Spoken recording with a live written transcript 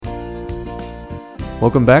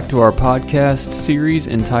Welcome back to our podcast series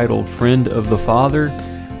entitled Friend of the Father,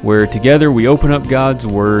 where together we open up God's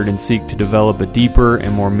Word and seek to develop a deeper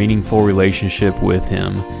and more meaningful relationship with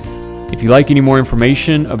Him. If you'd like any more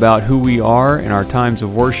information about who we are and our times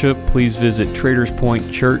of worship, please visit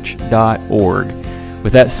traderspointchurch.org.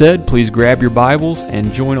 With that said, please grab your Bibles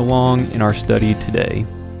and join along in our study today.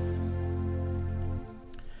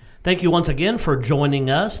 Thank you once again for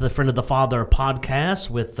joining us, the Friend of the Father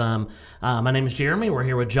podcast. My name is Jeremy. We're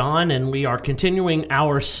here with John, and we are continuing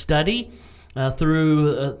our study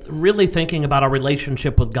through really thinking about our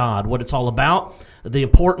relationship with God, what it's all about, the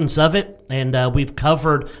importance of it, and we've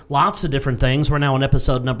covered lots of different things. We're now on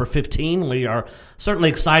episode number 15. We are certainly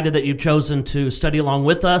excited that you've chosen to study along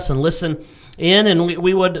with us and listen in, and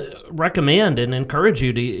we would recommend and encourage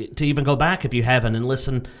you to even go back if you haven't and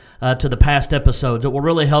listen to the past episodes. It will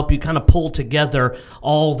really help you kind of pull together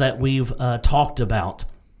all that we've talked about.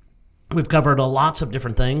 We've covered lots of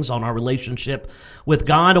different things on our relationship with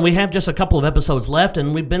God, and we have just a couple of episodes left,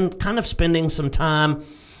 and we've been kind of spending some time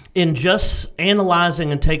in just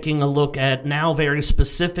analyzing and taking a look at now very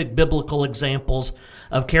specific biblical examples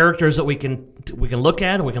of characters that we can look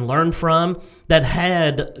at and we can learn from that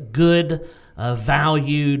had good,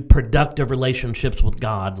 valued, productive relationships with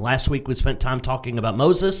God. Last week we spent time talking about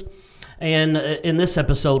Moses, and in this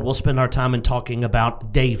episode we'll spend our time in talking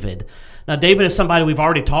about David. Now, David is somebody we've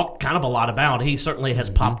already talked kind of a lot about. He certainly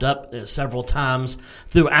has popped up several times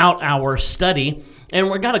throughout our study,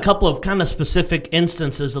 and we've got a couple of kind of specific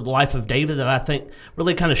instances of the life of David that I think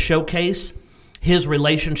really kind of showcase his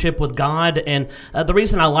relationship with God. And the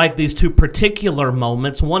reason I like these two particular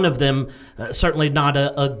moments, one of them certainly not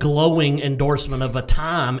a glowing endorsement of a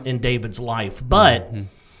time in David's life, but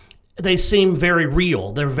they seem very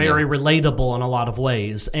real. They're very relatable in a lot of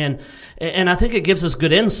ways. And I think it gives us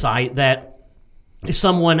good insight that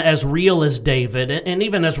someone as real as David and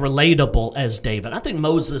even as relatable as David. I think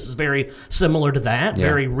Moses is very similar to that,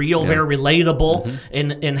 very real, very relatable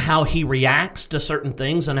in how he reacts to certain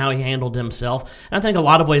things and how he handled himself. And I think a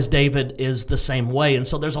lot of ways David is the same way. And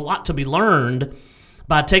so there's a lot to be learned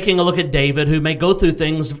by taking a look at David, who may go through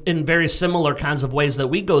things in very similar kinds of ways that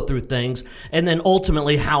we go through things, and then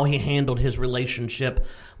ultimately how he handled his relationship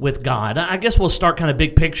with God. I guess we'll start kind of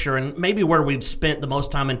big picture, and maybe where we've spent the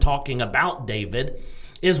most time in talking about David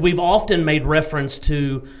is we've often made reference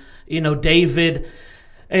to, David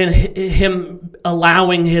and him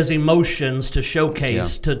allowing his emotions to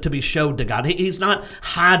showcase, to be showed to God. He's not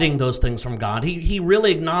hiding those things from God. He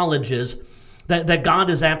really acknowledges that God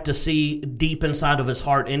is apt to see deep inside of his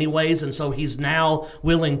heart anyways, and so he's now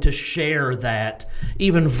willing to share that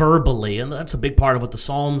even verbally, and that's a big part of what the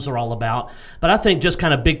Psalms are all about. But I think just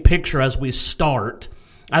kind of big picture as we start,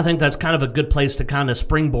 I think that's kind of a good place to kind of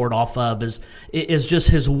springboard off of is just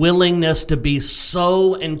his willingness to be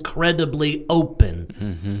so incredibly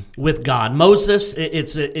open with God. Moses,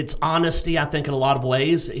 it's honesty, I think, in a lot of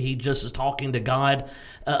ways. He just is talking to God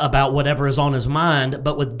about whatever is on his mind.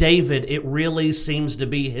 But with David, it really seems to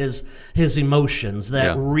be his emotions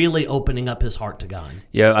that really opening up his heart to God.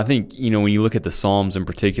 Yeah, I think, when you look at the Psalms in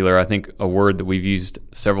particular, I think a word that we've used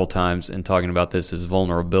several times in talking about this is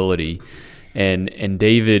vulnerability. And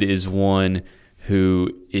David is one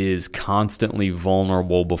who is constantly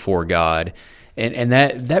vulnerable before God. And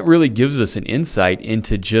that really gives us an insight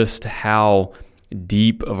into just how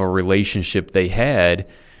deep of a relationship they had,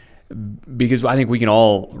 because I think we can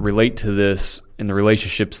all relate to this in the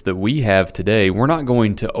relationships that we have today. We're not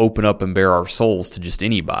going to open up and bare our souls to just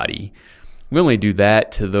anybody. We only do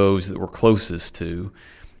that to those that we're closest to.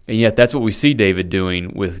 And yet that's what we see David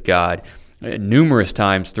doing with God numerous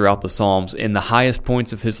times throughout the Psalms. In the highest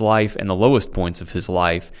points of his life and the lowest points of his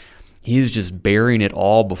life, he is just bearing it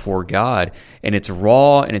all before God. And it's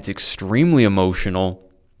raw, and it's extremely emotional,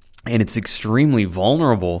 and it's extremely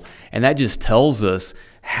vulnerable. And that just tells us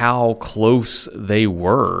how close they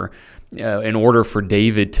were in order for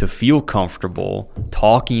David to feel comfortable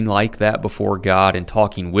talking like that before God and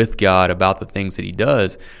talking with God about the things that he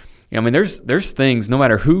does. I mean, there's things, no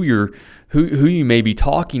matter who you may be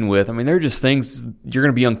talking with, I mean, there are just things you're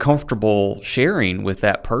going to be uncomfortable sharing with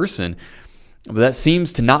that person. But that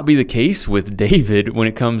seems to not be the case with David when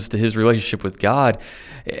it comes to his relationship with God.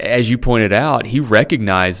 As you pointed out, he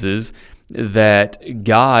recognizes that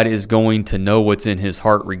God is going to know what's in his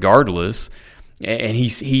heart regardless, and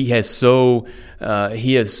he has so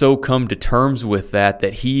come to terms with that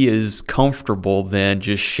he is comfortable then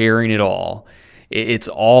just sharing it all. It's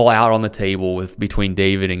all out on the table between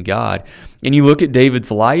David and God. And you look at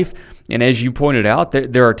David's life, and as you pointed out,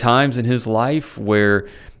 there are times in his life where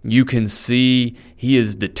You can see he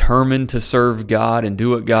is determined to serve God and do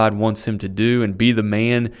what God wants him to do and be the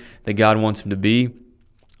man that God wants him to be.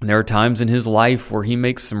 And there are times in his life where he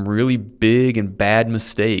makes some really big and bad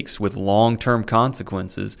mistakes with long-term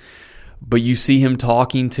consequences. But you see him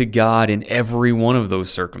talking to God in every one of those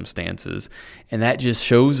circumstances. And that just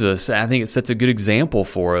shows us, I think it sets a good example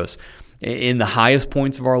for us in the highest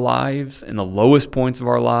points of our lives, in the lowest points of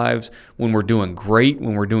our lives, when we're doing great,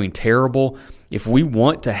 when we're doing terrible. If we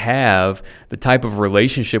want to have the type of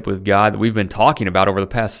relationship with God that we've been talking about over the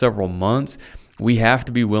past several months, we have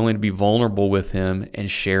to be willing to be vulnerable with him and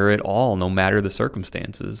share it all, no matter the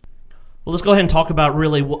circumstances. Well, let's go ahead and talk about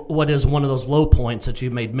really what is one of those low points that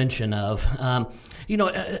you made mention of.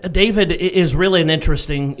 David is really an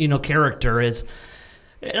interesting, character. And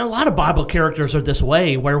a lot of Bible characters are this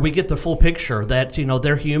way, where we get the full picture that,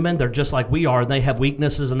 they're human, they're just like we are, and they have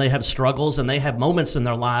weaknesses and they have struggles and they have moments in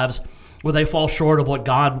their lives where they fall short of what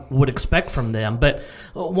God would expect from them. But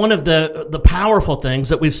one of the powerful things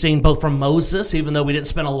that we've seen both from Moses, even though we didn't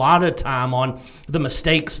spend a lot of time on the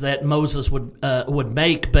mistakes that Moses would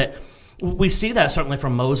make, but we see that certainly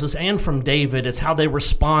from Moses and from David. It's how they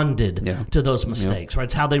responded to those mistakes, right?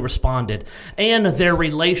 It's how they responded. And their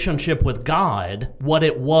relationship with God, what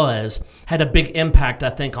it was, had a big impact,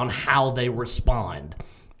 I think, on how they respond.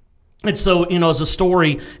 And so, as the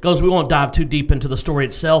story goes, we won't dive too deep into the story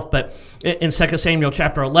itself, but in 2 Samuel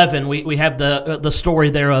chapter 11, we have the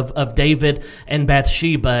story there of David and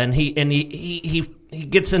Bathsheba, and he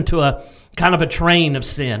gets into a kind of a train of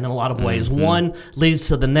sin in a lot of ways. Mm-hmm. One leads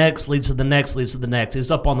to the next, leads to the next, leads to the next. He's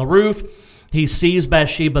up on the roof. He sees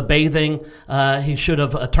Bathsheba bathing. He should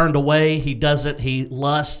have turned away. He doesn't. He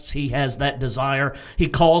lusts. He has that desire. He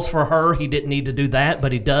calls for her. He didn't need to do that,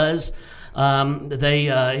 but he does.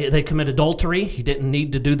 They commit adultery. He didn't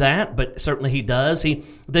need to do that, but certainly he does. He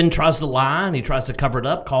then tries to lie, and he tries to cover it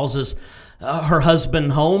up, calls her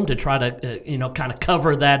husband home to try to, kind of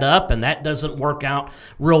cover that up, and that doesn't work out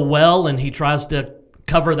real well, and he tries to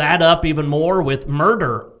cover that up even more with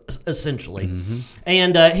murder, essentially. Mm-hmm.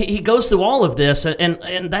 And he goes through all of this,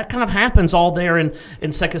 and that kind of happens all there in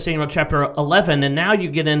 2 Samuel chapter 11, and now you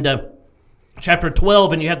get into chapter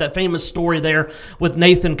 12, and you have that famous story there with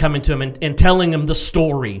Nathan coming to him and telling him the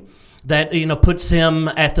story that, puts him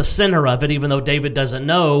at the center of it, even though David doesn't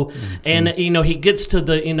know. Mm-hmm. And, he gets to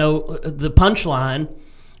the punchline,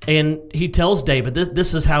 and he tells David,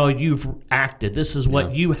 this is how you've acted. This is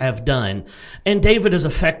what you have done. And David is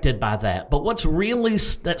affected by that. But what's really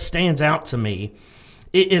that stands out to me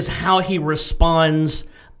is how he responds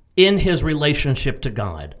in his relationship to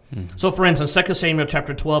God. Mm-hmm. So, for instance, 2 Samuel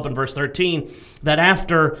chapter 12 and verse 13, that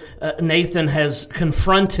after Nathan has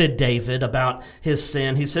confronted David about his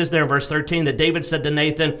sin, he says there in verse 13 that David said to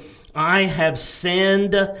Nathan, "I have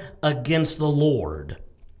sinned against the Lord."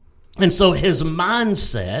 And so his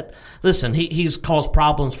mindset, listen, he's caused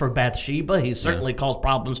problems for Bathsheba. He's certainly caused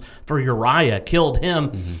problems for Uriah, killed him.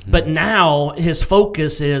 Mm-hmm. But now his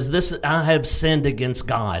focus is, I have sinned against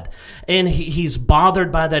God. And he's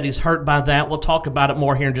bothered by that. He's hurt by that. We'll talk about it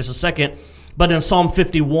more here in just a second. But in Psalm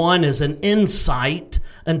 51 is an insight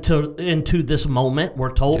into this moment.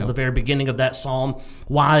 We're told at the very beginning of that psalm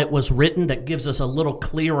why it was written. That gives us a little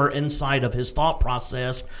clearer insight of his thought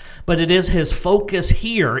process. But it is his focus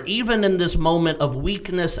here, even in this moment of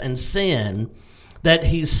weakness and sin, that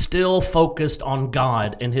he's still focused on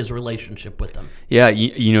God and his relationship with him. Yeah,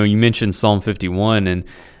 you mentioned Psalm 51, and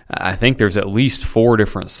I think there's at least 4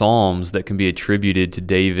 different psalms that can be attributed to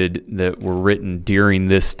David that were written during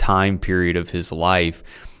this time period of his life,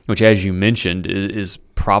 which, as you mentioned, is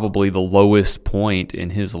probably the lowest point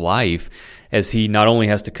in his life, as he not only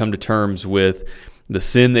has to come to terms with the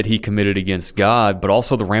sin that he committed against God, but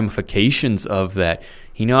also the ramifications of that.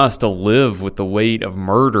 He now has to live with the weight of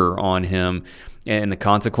murder on him and the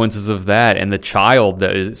consequences of that, and the child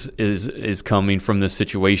that is coming from this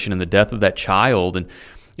situation, and the death of that child, and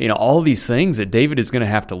all these things that David is going to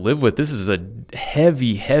have to live with. This is a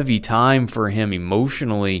heavy, heavy time for him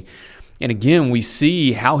emotionally. And again, we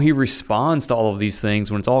see how he responds to all of these things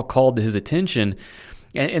when it's all called to his attention.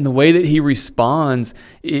 And the way that he responds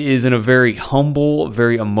is in a very humble,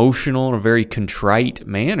 very emotional, and a very contrite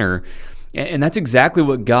manner. And that's exactly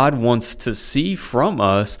what God wants to see from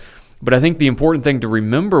us. But I think the important thing to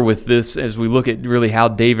remember with this, as we look at really how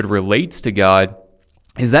David relates to God,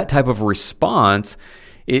 is that type of response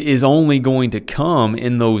is only going to come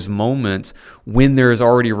in those moments when there is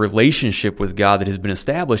already a relationship with God that has been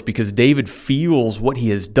established, because David feels what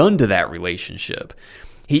he has done to that relationship.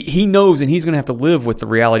 He knows, and he's going to have to live with the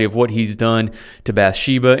reality of what he's done to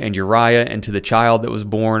Bathsheba and Uriah and to the child that was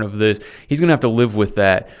born of this. He's going to have to live with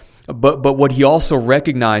that. But what he also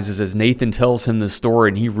recognizes as Nathan tells him this story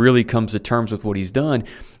and he really comes to terms with what he's done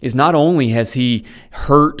is not only has he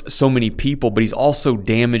hurt so many people, but he's also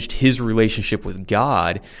damaged his relationship with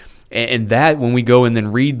God. And that, when we go and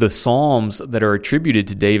then read the Psalms that are attributed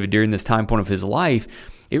to David during this time point of his life,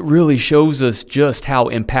 it really shows us just how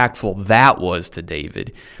impactful that was to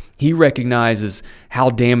David. He recognizes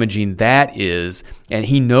how damaging that is, and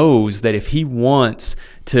he knows that if he wants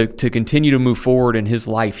to continue to move forward in his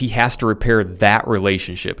life, he has to repair that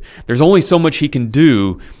relationship. There's only so much he can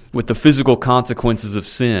do with the physical consequences of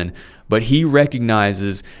sin, but he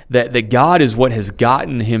recognizes that God is what has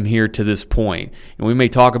gotten him here to this point. And we may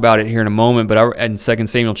talk about it here in a moment, but in 2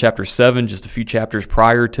 Samuel chapter 7, just a few chapters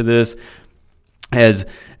prior to this, as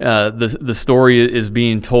the story is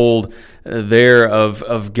being told there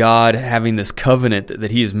of God having this covenant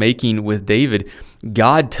that he is making with David,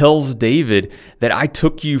 God tells David that I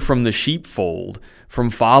took you from the sheepfold, from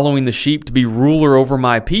following the sheep to be ruler over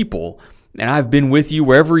my people, and I've been with you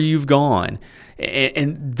wherever you've gone.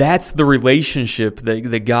 And that's the relationship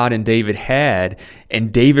that God and David had,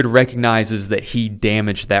 and David recognizes that he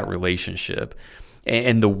damaged that relationship.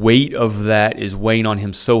 And the weight of that is weighing on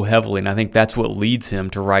him so heavily, and I think that's what leads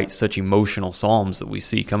him to write such emotional psalms that we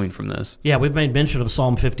see coming from this. Yeah, we've made mention of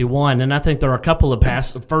Psalm 51, and I think there are a couple of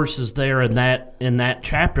verses there in that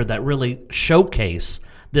chapter that really showcase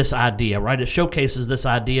this idea, right? It showcases this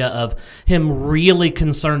idea of him really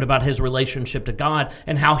concerned about his relationship to God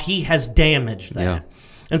and how he has damaged that. Yeah.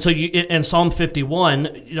 And so in Psalm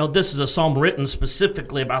 51, this is a psalm written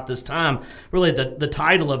specifically about this time. Really, the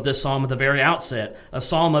title of this psalm at the very outset, a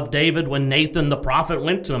psalm of David when Nathan the prophet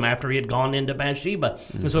went to him after he had gone into Bathsheba.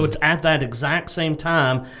 Mm-hmm. And so it's at that exact same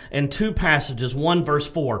time in two passages, one verse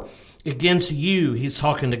 4. Against you, he's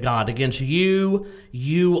talking to God, against you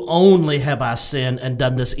only have I sinned and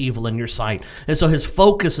done this evil in your sight. And so his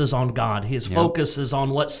focus is on God. His focus is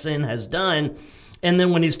on what sin has done. And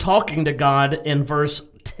then when he's talking to God in verse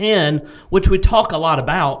 10, which we talk a lot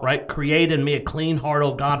about, right? Create in me a clean heart,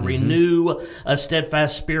 O God, renew a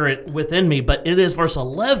steadfast spirit within me. But it is verse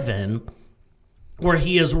 11 where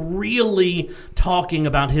he is really talking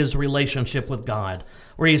about his relationship with God,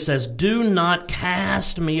 where he says, do not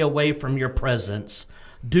cast me away from your presence.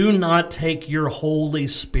 Do not take your Holy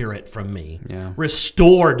Spirit from me. Yeah.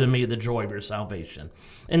 Restore to me the joy of your salvation.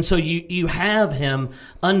 And so you have him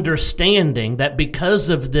understanding that because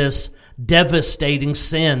of this devastating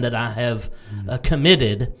sin that I have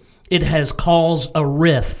committed, it has caused a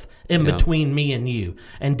rift in between me and you.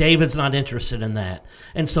 And David's not interested in that.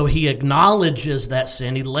 And so he acknowledges that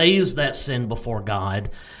sin. He lays that sin before God,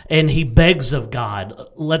 and he begs of God,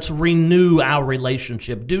 let's renew our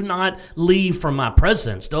relationship. Do not leave from my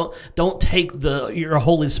presence. Don't take your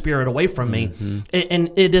Holy Spirit away from me.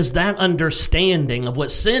 And it is that understanding of what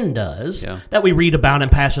sin does that we read about in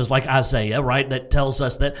passages like Isaiah, right, that tells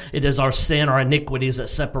us that it is our sin, our iniquities that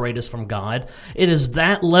separate us from God. It is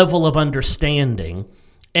that level of understanding,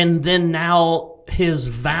 and then now his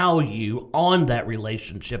value on that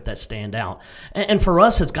relationship that stand out. And for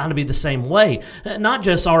us, it's got to be the same way. Not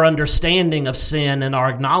just our understanding of sin and our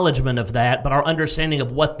acknowledgement of that, but our understanding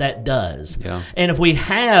of what that does. Yeah. And if we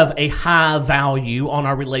have a high value on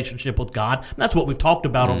our relationship with God, that's what we've talked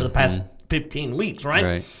about over the past 15 weeks,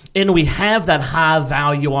 right? And we have that high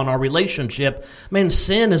value on our relationship, man,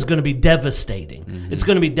 sin is going to be devastating. It's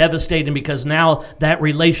going to be devastating because now that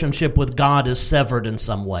relationship with God is severed in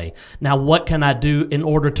some way. Now, what can I do in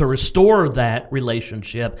order to restore that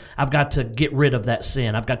relationship? I've got to get rid of that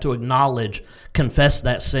sin. I've got to acknowledge, confess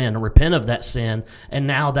that sin, repent of that sin, and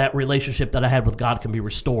now that relationship that I had with God can be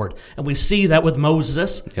restored. And we see that with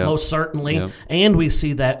Moses, most certainly, and we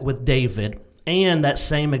see that with David. And that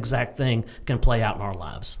same exact thing can play out in our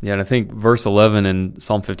lives. Yeah, and I think verse 11 in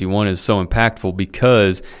Psalm 51 is so impactful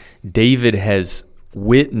because David has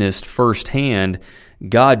witnessed firsthand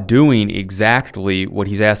God doing exactly what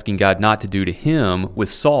he's asking God not to do to him with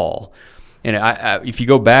Saul. And if you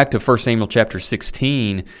go back to 1 Samuel chapter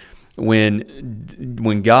 16,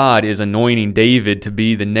 when God is anointing David to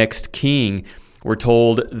be the next king, we're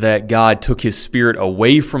told that God took his spirit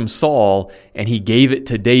away from Saul and he gave it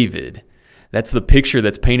to David. That's the picture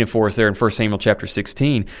that's painted for us there in 1 Samuel chapter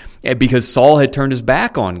 16. And because Saul had turned his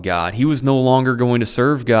back on God. He was no longer going to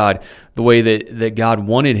serve God the way that God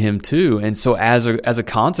wanted him to. And so as a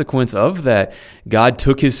consequence of that, God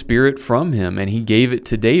took his spirit from him and he gave it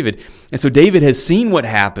to David. And so David has seen what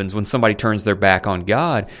happens when somebody turns their back on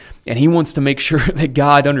God. And he wants to make sure that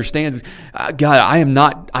God understands, God,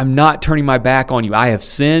 I'm not turning my back on you. I have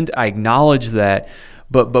sinned. I acknowledge that.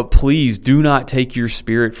 but please do not take your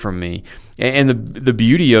spirit from me. And the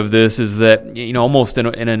beauty of this is that, almost in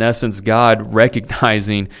an essence, God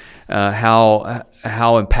recognizing how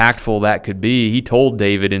impactful that could be. He told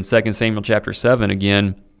David in 2 Samuel chapter 7,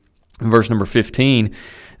 again, verse number 15,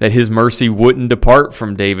 that his mercy wouldn't depart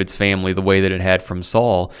from David's family the way that it had from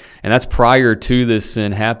Saul. And that's prior to this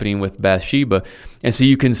sin happening with Bathsheba. And so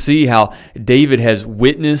you can see how David has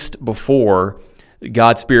witnessed before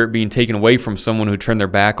God's Spirit being taken away from someone who turned their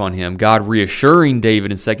back on him, God reassuring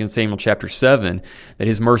David in 2 Samuel chapter 7 that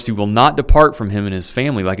his mercy will not depart from him and his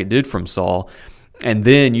family like it did from Saul. And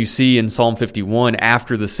then you see in Psalm 51,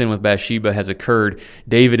 after the sin with Bathsheba has occurred,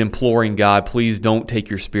 David imploring God, please don't take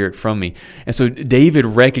your spirit from me. And so David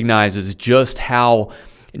recognizes just how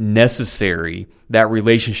necessary that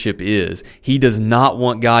relationship is. He does not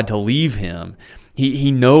want God to leave him.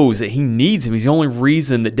 He knows that he needs him. He's the only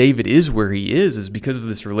reason that David is where he is because of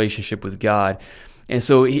this relationship with God. And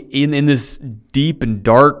so in this deep and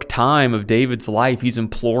dark time of David's life, he's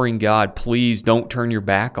imploring God, please don't turn your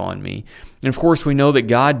back on me. And of course, we know that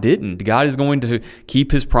God didn't. God is going to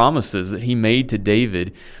keep his promises that he made to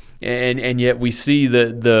David. And yet we see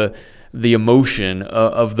the emotion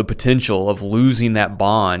of the potential of losing that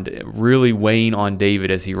bond really weighing on David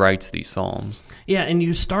as he writes these Psalms. Yeah, and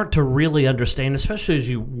you start to really understand, especially as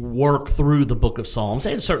you work through the book of Psalms,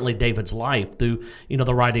 and certainly David's life through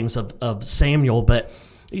the writings of Samuel, but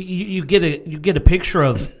you get a picture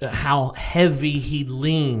of how heavy he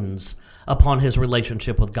leans upon his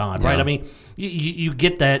relationship with God, right? Yeah. I mean, you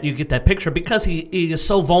get that picture because he is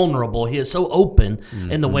so vulnerable. He is so open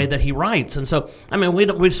in the way that he writes. And so, I mean,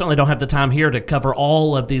 we certainly don't have the time here to cover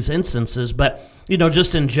all of these instances, but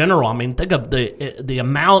just in general, I mean, think of the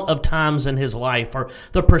amount of times in his life or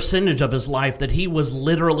the percentage of his life that he was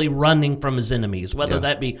literally running from his enemies, whether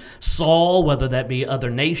that be Saul, whether that be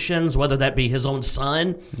other nations, whether that be his own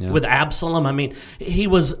son with Absalom. I mean, he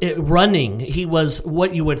was running. He was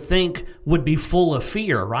what you would think would be full of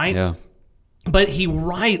fear, right? Yeah. But he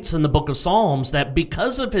writes in the book of Psalms that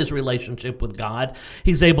because of his relationship with God,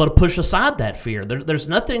 he's able to push aside that fear. There's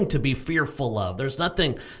nothing to be fearful of. There's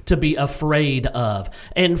nothing to be afraid of.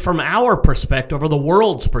 And from our perspective, or the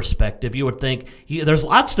world's perspective, you would think there's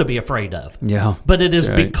lots to be afraid of. Yeah. But it is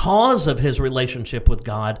because of his relationship with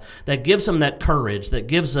God that gives him that courage, that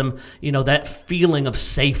gives him, that feeling of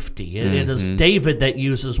safety. It is David that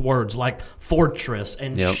uses words like fortress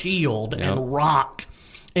and shield and rock.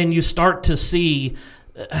 And you start to see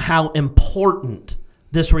how important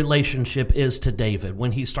this relationship is to David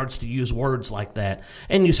when he starts to use words like that.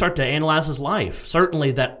 And you start to analyze his life,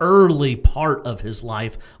 certainly that early part of his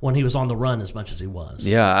life when he was on the run as much as he was.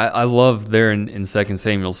 Yeah, I love there in 2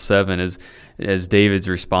 Samuel 7 as David's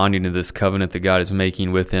responding to this covenant that God is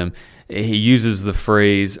making with him. He uses the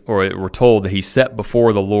phrase, or we're told that he sat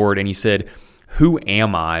before the Lord and he said, "Who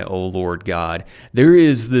am I, O Lord God?" There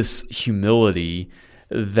is this humility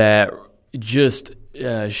that just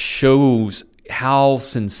shows how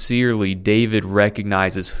sincerely David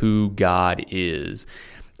recognizes who God is.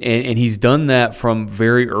 And he's done that from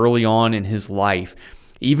very early on in his life.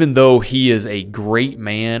 Even though he is a great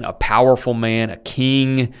man, a powerful man, a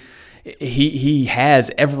king, he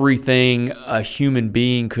has everything a human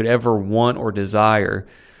being could ever want or desire.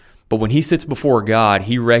 But when he sits before God,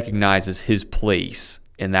 he recognizes his place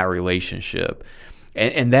in that relationship.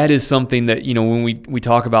 And that is something that, when we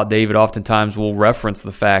talk about David, oftentimes we'll reference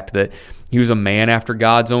the fact that he was a man after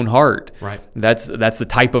God's own heart. Right. That's the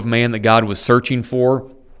type of man that God was searching for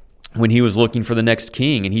when he was looking for the next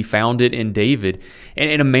king, and he found it in David.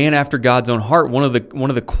 And a man after God's own heart, one of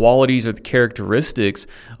the qualities or the characteristics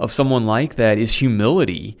of someone like that is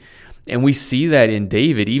humility. And we see that in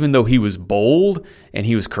David. Even though he was bold and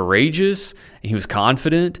he was courageous and he was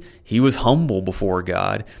confident, he was humble before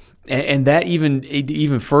God. And that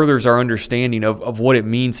even furthers our understanding of what it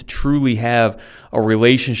means to truly have a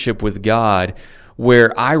relationship with God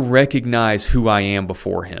where I recognize who I am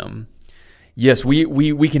before Him. Yes,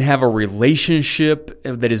 we can have a relationship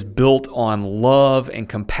that is built on love and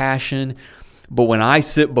compassion, but when I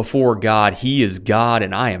sit before God, He is God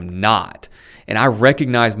and I am not. And I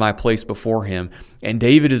recognize my place before Him. And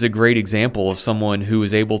David is a great example of someone who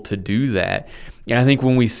is able to do that. And I think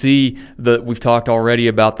when we see we've talked already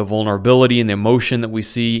about the vulnerability and the emotion that we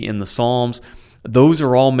see in the Psalms, those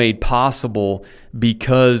are all made possible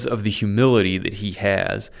because of the humility that he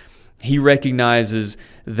has. He recognizes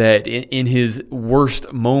that in his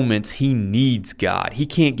worst moments, he needs God. He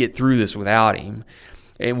can't get through this without Him.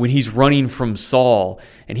 And when he's running from Saul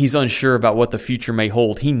and he's unsure about what the future may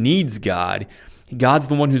hold, he needs God. God's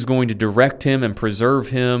the one who's going to direct him and preserve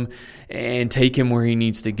him and take him where he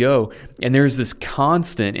needs to go. And there's this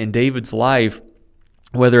constant in David's life,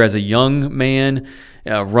 whether as a young man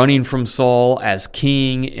running from Saul, as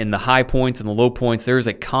king, in the high points and the low points, there's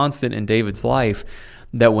a constant in David's life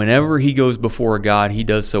that whenever he goes before God, he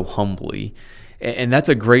does so humbly. And that's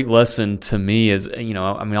a great lesson to me, as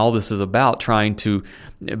all this is about trying to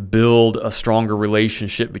build a stronger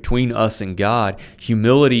relationship between us and God.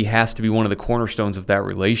 Humility has to be one of the cornerstones of that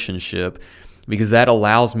relationship, because that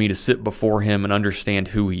allows me to sit before him and understand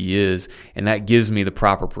who he is, and that gives me the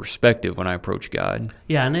proper perspective when I approach God.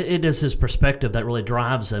 Yeah, and it is his perspective that really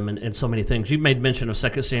drives him in so many things. You made mention of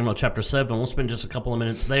 2 Samuel chapter 7. We'll spend just a couple of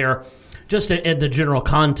minutes there. Just in the general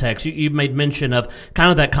context, you made mention of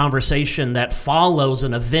kind of that conversation that follows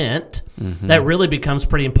an event that really becomes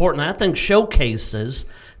pretty important. I think showcases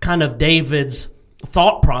kind of David's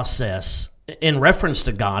thought process in reference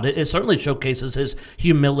to God. It certainly showcases his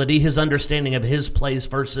humility, his understanding of his place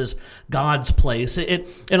versus God's place. It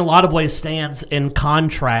in a lot of ways stands in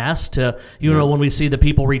contrast to, when we see the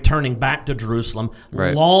people returning back to Jerusalem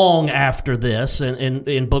long after this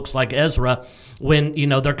in books like Ezra, when,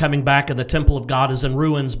 they're coming back and the temple of God is in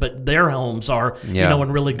ruins, but their homes are,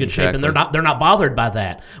 in really good shape, and they're not bothered by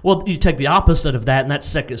that. Well, you take the opposite of that, and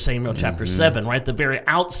that's 2 Samuel chapter 7, right? The very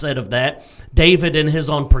outset of that, David, in his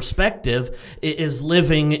own perspective, is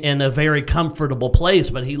living in a very comfortable place,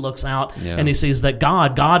 but he looks out and he sees that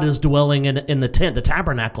God is dwelling in the tent, the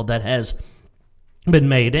tabernacle that has been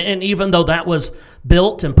made. And even though that was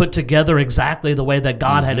built and put together exactly the way that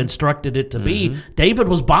God had instructed it to be, David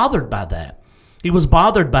was bothered by that. He was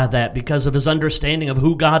bothered by that because of his understanding of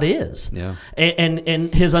who God is,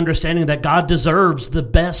 and his understanding that God deserves the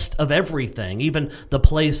best of everything, even the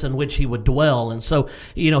place in which he would dwell. And so,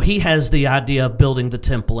 he has the idea of building the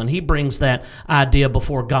temple, and he brings that idea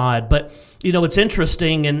before God. But, it's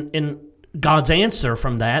interesting in God's answer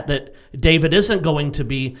from that David isn't going to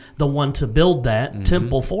be the one to build that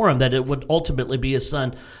temple for him, that it would ultimately be his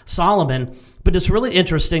son Solomon. But it's really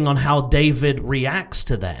interesting on how David reacts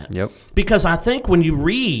to that. Yep. Because I think when you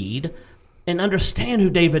read and understand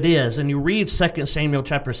who David is, and you read 2 Samuel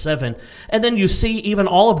chapter 7, and then you see even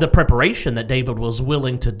all of the preparation that David was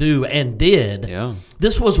willing to do and did,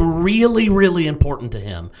 this was really, really important to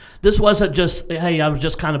him. This wasn't just, hey, I was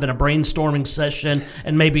just kind of in a brainstorming session,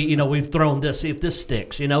 and maybe, we've thrown this, see if this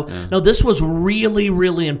sticks, No, this was really,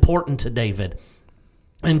 really important to David.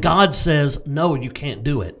 And God says, no, you can't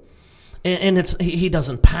do it. And he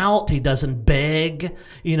doesn't pout, he doesn't beg,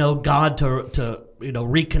 God to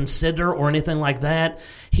reconsider or anything like that.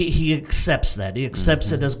 He accepts that. He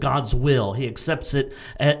accepts it as God's will. He accepts it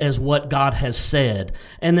as what God has said.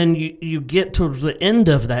 And then you get to the end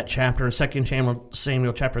of that chapter in 2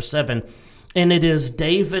 Samuel chapter 7, and it is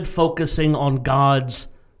David focusing on God's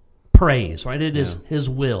praise, right? It is his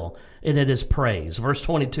will, and it is praise. Verse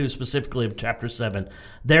 22 specifically of chapter 7,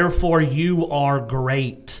 therefore you are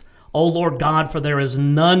great, O Lord God, for there is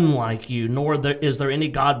none like you, nor is there any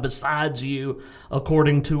God besides you,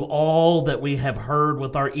 according to all that we have heard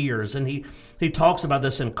with our ears. And he talks about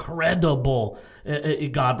this incredible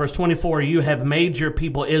God. Verse 24, you have made your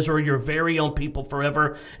people Israel your very own people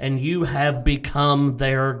forever, and you have become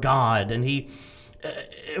their God. And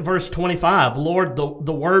verse 25, Lord,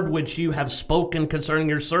 the word which you have spoken concerning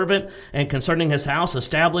your servant and concerning his house,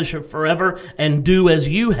 establish it forever and do as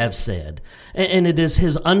you have said. And it is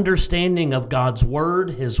his understanding of God's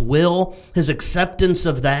word, his will, his acceptance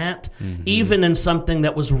of that, even in something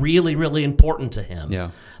that was really, really important to him.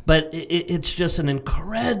 Yeah. But it's just an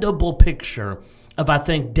incredible picture of, I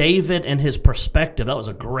think, David and his perspective. That was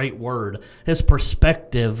a great word. His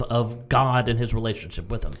perspective of God and his relationship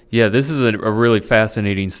with him. Yeah, this is a really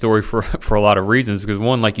fascinating story for a lot of reasons. Because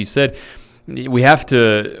one, like you said, we have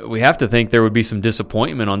to think there would be some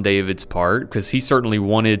disappointment on David's part, because he certainly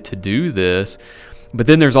wanted to do this. But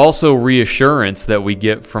then there's also reassurance that we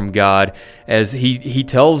get from God as he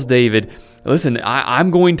tells David, listen,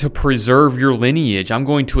 I'm going to preserve your lineage. I'm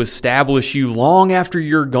going to establish you long after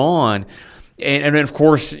you're gone. And of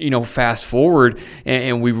course, fast forward,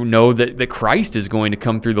 and we know that Christ is going to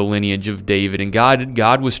come through the lineage of David. And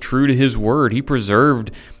God was true to his word. He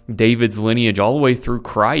preserved David's lineage all the way through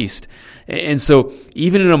Christ. And so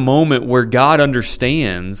even in a moment where God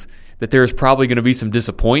understands that there's probably going to be some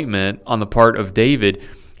disappointment on the part of David,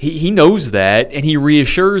 he knows that, and he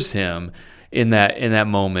reassures him in that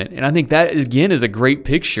moment. And I think that, again, is a great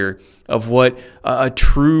picture of what a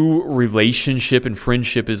true relationship and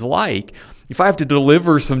friendship is like. If I have to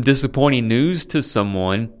deliver some disappointing news to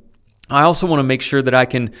someone, I also want to make sure that I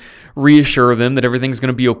can reassure them that everything's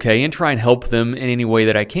going to be okay and try and help them in any way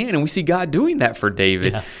that I can. And we see God doing that for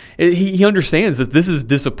David. Yeah. He understands that this is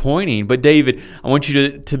disappointing, but David, I want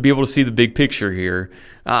you to be able to see the big picture here.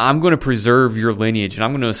 I'm going to preserve your lineage, and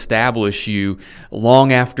I'm going to establish you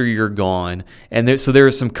long after you're gone. And so there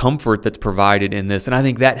is some comfort that's provided in this. And I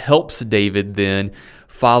think that helps David then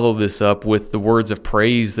follow this up with the words of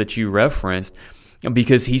praise that you referenced,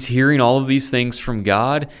 because he's hearing all of these things from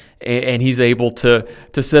God, and he's able to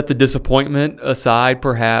set the disappointment aside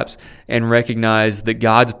perhaps and recognize that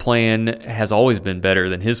God's plan has always been better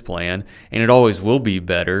than his plan, and it always will be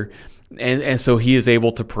better. And so he is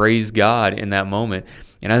able to praise God in that moment.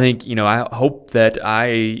 And I think, I hope that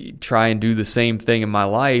I try and do the same thing in my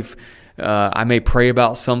life. I may pray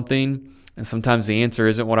about something, and sometimes the answer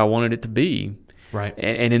isn't what I wanted it to be. Right.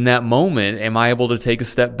 And in that moment, am I able to take a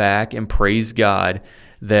step back and praise God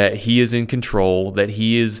that he is in control, that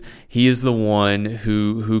he is the one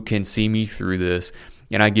who can see me through this,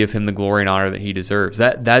 and I give him the glory and honor that he deserves.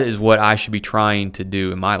 That is what I should be trying to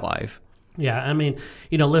do in my life. Yeah, I mean,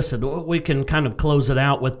 listen, we can kind of close it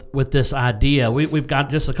out with this idea. We've got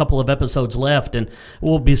just a couple of episodes left, and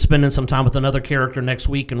we'll be spending some time with another character next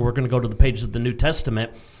week, and we're going to go to the pages of the New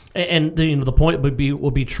Testament. And the point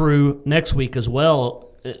will be true next week as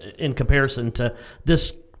well, in comparison to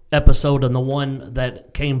this episode and the one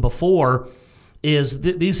that came before, is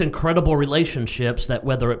these incredible relationships that,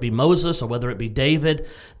 whether it be Moses or whether it be David,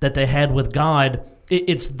 that they had with God.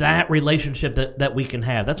 It's that relationship that we can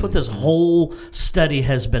have. That's what this whole study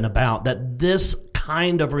has been about, that this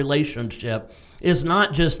kind of relationship is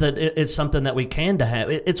not just that it's something that we can to have.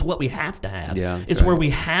 It's what we have to have. Yeah, it's right. Where we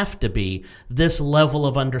have to be, this level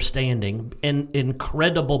of understanding and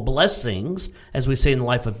incredible blessings, as we see in the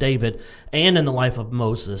life of David and in the life of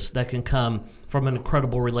Moses, that can come from an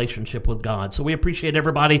incredible relationship with God. So we appreciate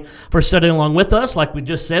everybody for studying along with us. Like we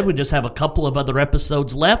just said, we just have a couple of other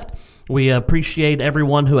episodes left. We appreciate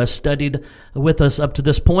everyone who has studied with us up to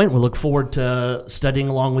this point. We look forward to studying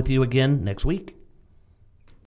along with you again next week.